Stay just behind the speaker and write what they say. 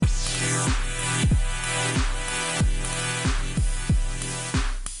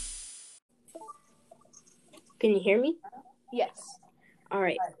Can you hear me? Yes. All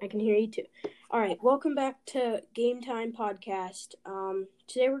right, I can hear you too. All right, welcome back to Game Time Podcast.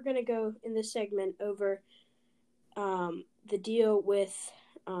 Today we're going to go in this segment over the deal with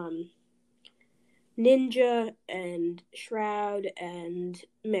Ninja and Shroud and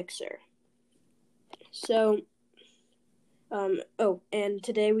Mixer. So, and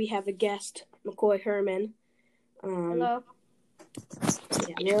today we have a guest, McCoy Herman. Hello.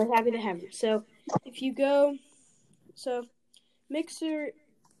 Yeah, I'm really happy to have him. So, if you go,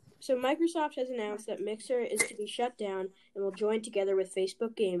 Microsoft has announced that Mixer is to be shut down and will join together with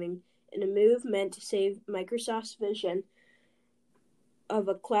Facebook Gaming in a move meant to save Microsoft's vision of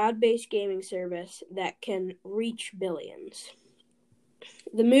a cloud-based gaming service that can reach billions.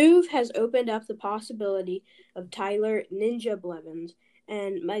 The move has opened up the possibility of Tyler Ninja Blevins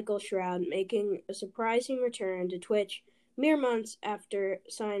and Michael Shroud making a surprising return to Twitch mere months after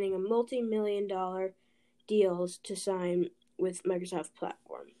signing a multi-million-dollar deals to sign with Microsoft's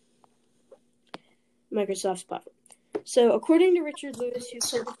platform. So, according to Richard Lewis, who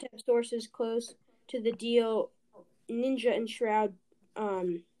claims to have sources close to the deal, Ninja and Shroud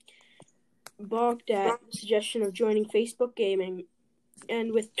balked at the suggestion of joining Facebook Gaming,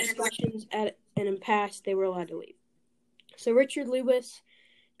 and with discussions at an impasse, they were allowed to leave. So, Richard Lewis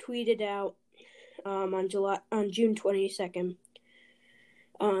tweeted out on June 22nd,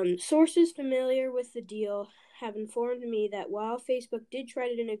 sources familiar with the deal have informed me that while Facebook did try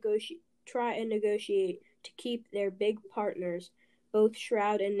and negotiate to keep their big partners, both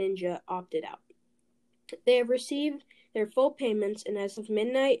Shroud and Ninja opted out. They have received their full payments, and as of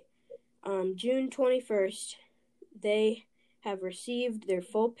midnight, June 21st, they have received their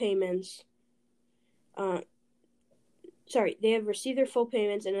full payments. They have received their full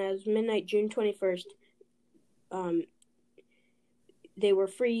payments, and as of midnight, June 21st, they were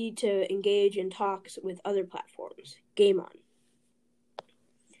free to engage in talks with other platforms. Game on.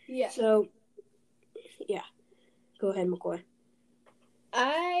 Yeah. So, yeah. Go ahead, McCoy.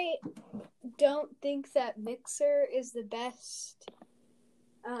 I don't think that Mixer is the best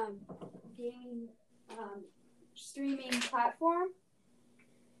gaming streaming platform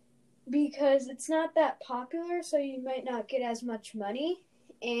because it's not that popular, so you might not get as much money.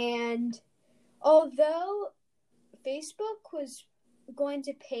 And although Facebook was going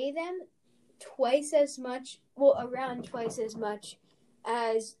to pay them around twice as much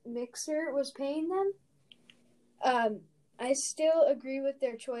as Mixer was paying them, I still agree with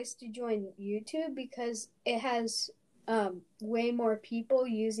their choice to join YouTube because it has way more people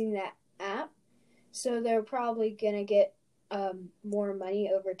using that app, so they're probably going to get more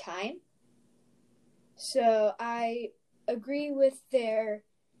money over time. So I agree with their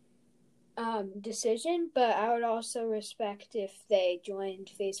decision, but I would also respect if they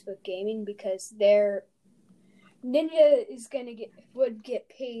joined Facebook Gaming because their Ninja would get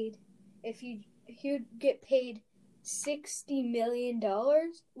paid he'd get paid $60 million,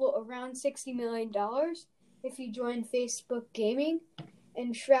 around $60 million if he joined Facebook Gaming,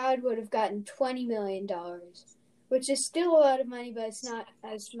 and Shroud would have gotten $20 million, which is still a lot of money, but it's not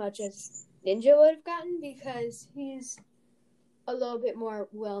as much as Ninja would have gotten because he's a little bit more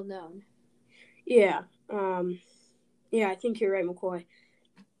well-known. Yeah, I think you're right, McCoy.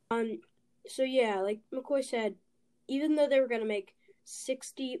 So yeah, like McCoy said, even though they were going to make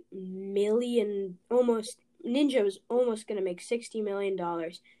 $60 million, Ninja was almost going to make $60 million,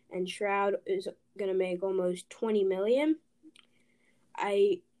 and Shroud is going to make almost $20 million.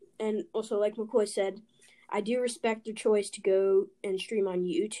 And also, like McCoy said, I do respect their choice to go and stream on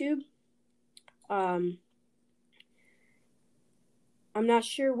YouTube. I'm not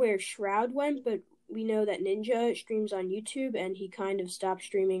sure where Shroud went, but we know that Ninja streams on YouTube, and he kind of stopped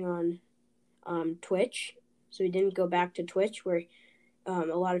streaming on Twitch, so he didn't go back to Twitch, where a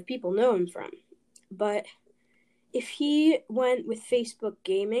lot of people know him from. But if he went with Facebook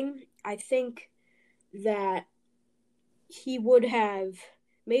Gaming, I think that he would have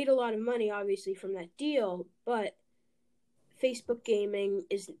made a lot of money, obviously, from that deal, but Facebook Gaming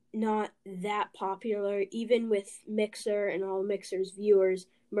is not that popular, even with Mixer and all Mixer's viewers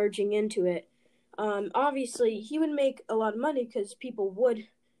merging into it. Obviously, he would make a lot of money because people would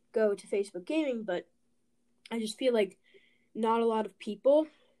go to Facebook Gaming, but I just feel like not a lot of people,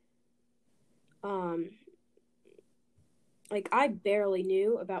 I barely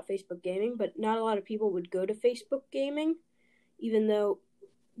knew about Facebook Gaming, but not a lot of people would go to Facebook Gaming,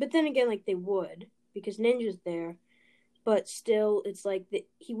 but then again, they would, because Ninja's there, but still, it's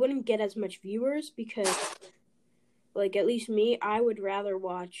he wouldn't get as much viewers, because, at least me, I would rather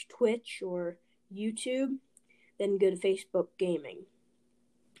watch Twitch or YouTube than go to Facebook Gaming,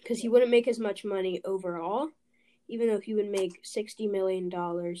 because he wouldn't make as much money overall, even though he would make $60 million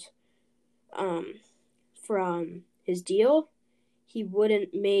from his deal, he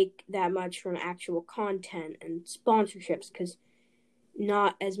wouldn't make that much from actual content and sponsorships because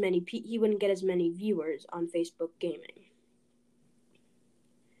not as many he wouldn't get as many viewers on Facebook Gaming.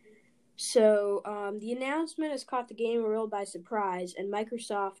 So the announcement has caught the gaming world by surprise, and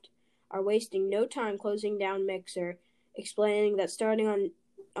Microsoft are wasting no time closing down Mixer, explaining that starting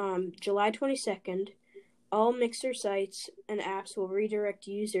on July 22nd, all Mixer sites and apps will redirect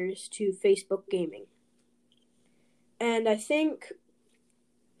users to Facebook Gaming. And I think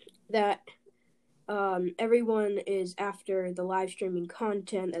that everyone is after the live streaming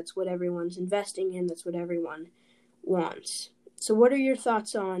content. That's what everyone's investing in. That's what everyone wants. So what are your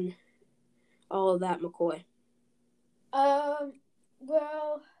thoughts on all of that, McCoy?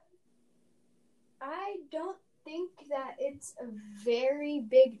 Well, I don't think that it's a very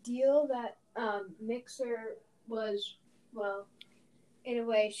big deal that Mixer was, well, in a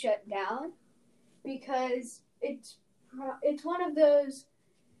way shut down, because it's one of those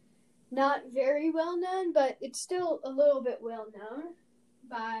not very well known, but it's still a little bit well known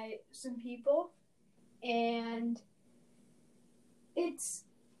by some people, and it's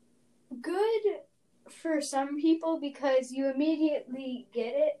good for some people because you immediately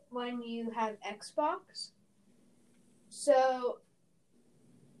get it when you have Xbox. So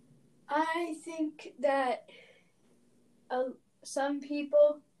I think that some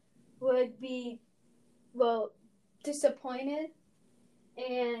people would be, well, disappointed,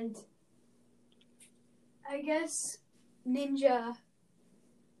 and I guess Ninja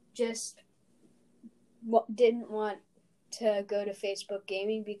just didn't want to go to Facebook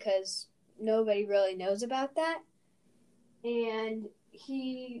Gaming because nobody really knows about that, and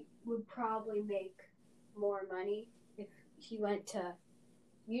he would probably make more money if he went to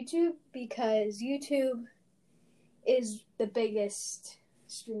YouTube, because YouTube is the biggest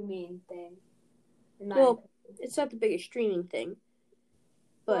streaming thing. Well, it's not the biggest streaming thing,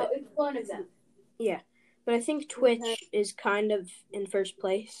 but it's one of them. Yeah, but I think Twitch is kind of in first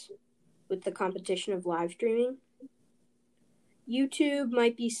place with the competition of live streaming. YouTube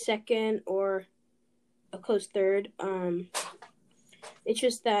might be second or a close third. It's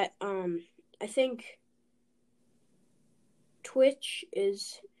just that I think Twitch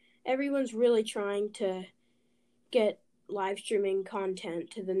everyone's really trying to get live streaming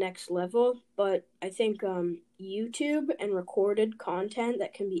content to the next level, but I think YouTube and recorded content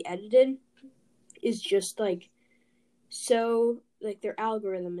that can be edited is just their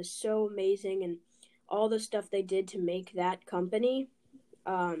algorithm is so amazing, and all the stuff they did to make that company,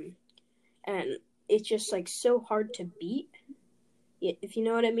 and it's just so hard to beat, if you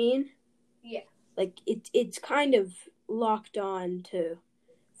know what I mean. Yeah. It's kind of locked on to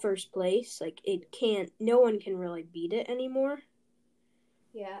first place. No one can really beat it anymore.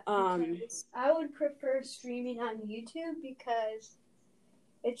 Yeah. I would prefer streaming on YouTube because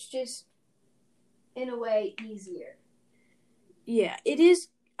it's just, in a way, easier. Yeah, it is.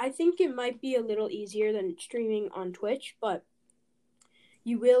 I think it might be a little easier than streaming on Twitch, but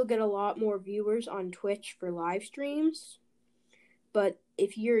you will get a lot more viewers on Twitch for live streams. But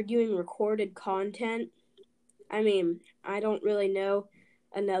if you're doing recorded content, I don't really know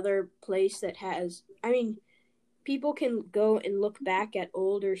another place that has... people can go and look back at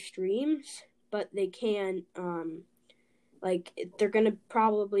older streams, but they can, they're going to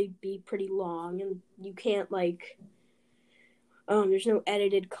probably be pretty long, and you can't, there's no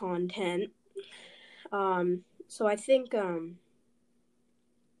edited content. So I think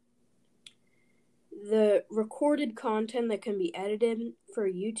the recorded content that can be edited for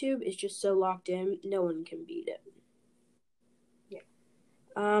YouTube is just so locked in, no one can beat it. Yeah.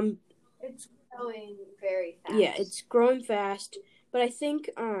 It's growing very fast. Yeah, it's growing fast, but I think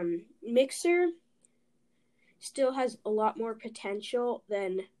Mixer still has a lot more potential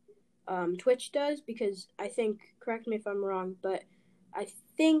than Twitch does, because I think, correct me if I'm wrong, but I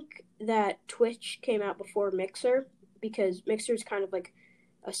think that Twitch came out before Mixer, because Mixer is kind of like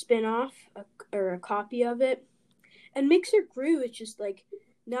a spin-off or a copy of it, and Mixer grew. It's just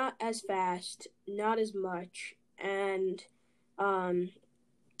not as fast, not as much, and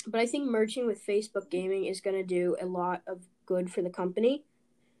but I think merging with Facebook Gaming is going to do a lot of good for the company,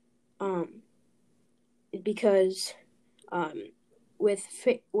 because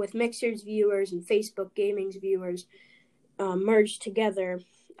with Mixer's viewers and Facebook Gaming's viewers merged together,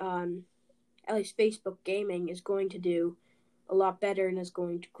 at least Facebook Gaming is going to do a lot better and is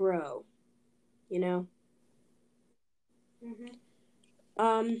going to grow, you know?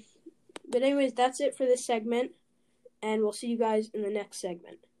 Mm-hmm. But anyways, that's it for this segment, and we'll see you guys in the next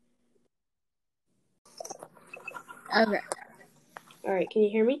segment. Okay. All right, can you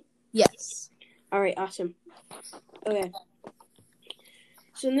hear me? Yes. All right, awesome. Okay.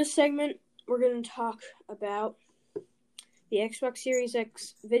 So in this segment, we're going to talk about the Xbox Series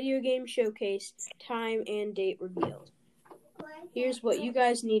X video game showcase, time and date revealed. Here's what you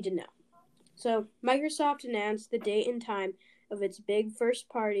guys need to know. So, Microsoft announced the date and time of its big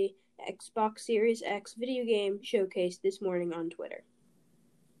first-party Xbox Series X video game showcase this morning on Twitter.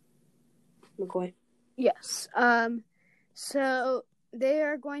 McCoy? Yes. So they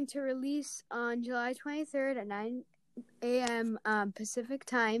are going to release on July 23rd at 9 a.m. Pacific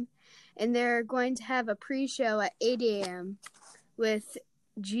time, and they're going to have a pre-show at 8 a.m. with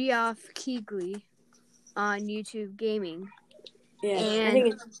Geoff Keighley on YouTube Gaming. Yeah, I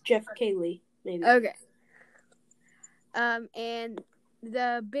think it's Jeff Keighley, maybe. Okay. And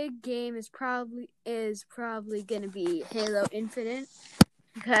the big game is probably going to be Halo Infinite,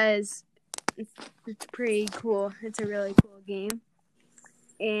 because it's pretty cool. It's a really cool game,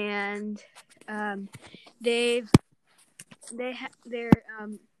 and they're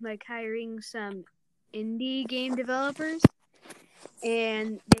like hiring some indie game developers,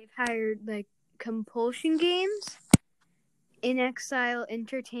 and they've hired like Compulsion Games, In Exile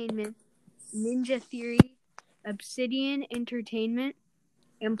Entertainment, Ninja Theory, Obsidian Entertainment,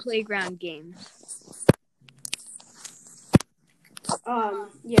 and Playground Games.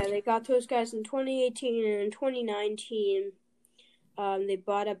 Yeah, they got those guys in 2018, and in 2019, they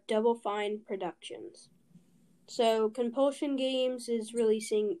bought up Double Fine Productions. So, Compulsion Games is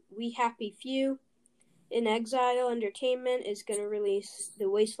releasing We Happy Few. In Exile Entertainment is going to release the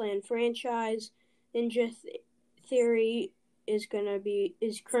Wasteland franchise. Ninja Theory is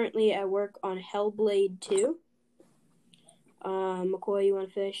currently at work on Hellblade 2. McCoy, you want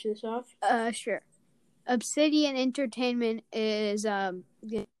to finish this off? Sure. Obsidian Entertainment is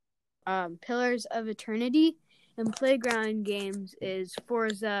Pillars of Eternity, and Playground Games is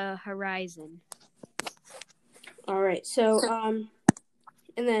Forza Horizon. All right, so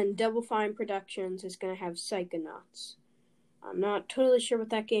and then Double Fine Productions is going to have Psychonauts. I'm not totally sure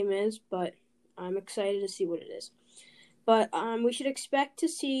what that game is, but I'm excited to see what it is. But we should expect to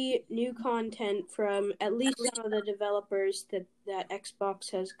see new content from at least some of the developers that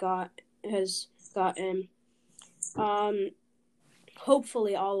Xbox has gotten.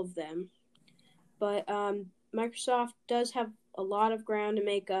 Hopefully all of them. But Microsoft does have a lot of ground to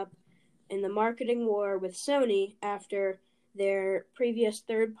make up in the marketing war with Sony after their previous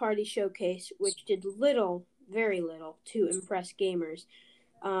third-party showcase, which did little, very little, to impress gamers.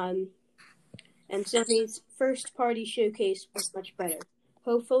 And Sony's first-party showcase was much better.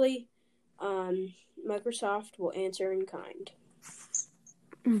 Hopefully, Microsoft will answer in kind.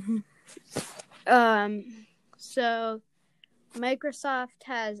 Mm-hmm. So Microsoft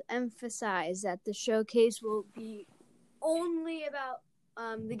has emphasized that the showcase will be only about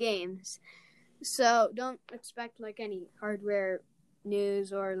the games. So don't expect like any hardware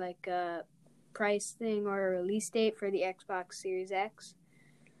news or like a price thing or a release date for the Xbox Series X.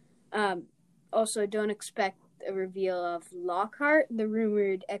 Also, don't expect a reveal of Lockhart, the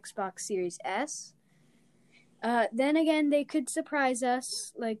rumored Xbox Series S. Then again, they could surprise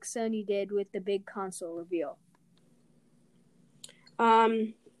us like Sony did with the big console reveal.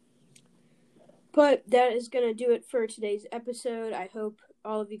 But that is going to do it for today's episode. I hope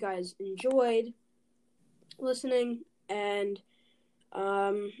all of you guys enjoyed listening, and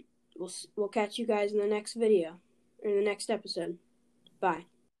we'll catch you guys in the next video, or in the next episode. Bye.